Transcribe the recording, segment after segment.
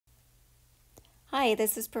Hi,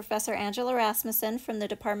 this is Professor Angela Rasmussen from the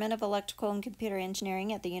Department of Electrical and Computer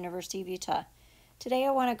Engineering at the University of Utah. Today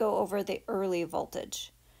I want to go over the early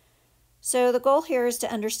voltage. So the goal here is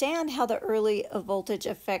to understand how the early voltage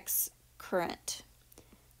affects current.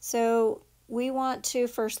 So we want to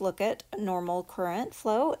first look at normal current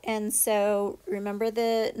flow, and so remember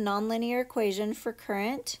the nonlinear equation for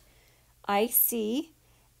current, IC,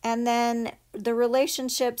 and then the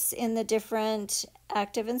relationships in the different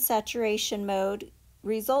active and saturation mode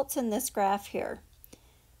results in this graph here,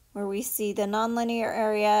 where we see the nonlinear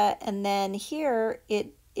area, and then here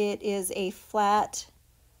it is a flat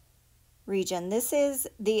region. This is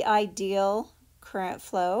the ideal current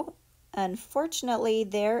flow. Unfortunately,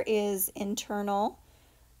 there is internal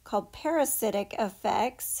called parasitic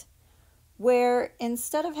effects, where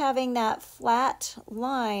instead of having that flat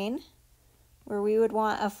line, where we would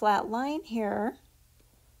want a flat line here,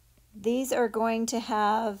 these are going to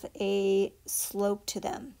have a slope to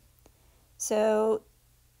them. So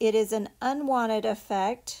it is an unwanted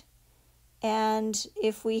effect, and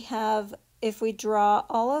if we draw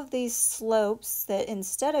all of these slopes that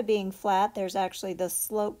instead of being flat, there's actually the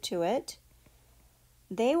slope to it,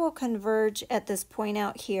 they will converge at this point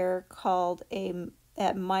out here called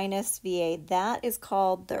at minus VA. That is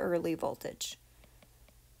called the early voltage.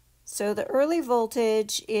 So the early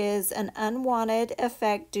voltage is an unwanted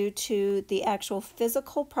effect due to the actual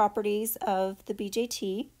physical properties of the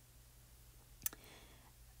BJT.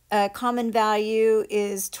 A common value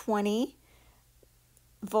is 20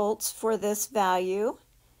 volts for this value.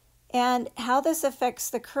 And how this affects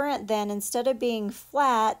the current then, instead of being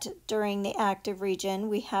flat during the active region,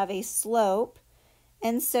 we have a slope.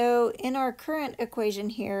 And so in our current equation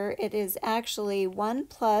here, it is actually 1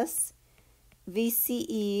 plus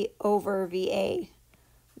VCE over VA,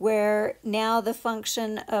 where now the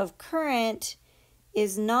function of current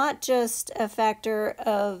is not just a factor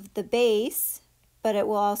of the base, but it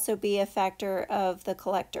will also be a factor of the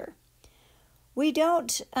collector. We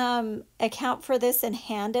don't account for this in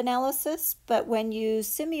hand analysis, but when you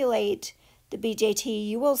simulate the BJT,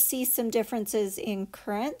 you will see some differences in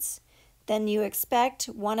currents than you expect.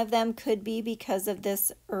 One of them could be because of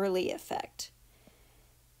this early effect.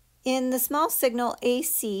 In the small signal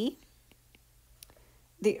AC,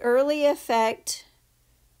 the early effect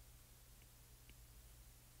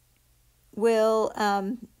will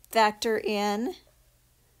factor in,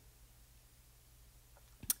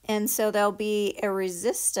 and so there'll be a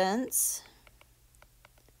resistance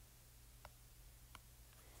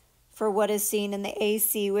for what is seen in the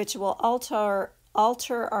AC, which will alter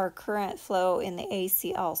our current flow in the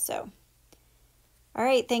AC also. All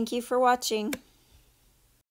right, thank you for watching.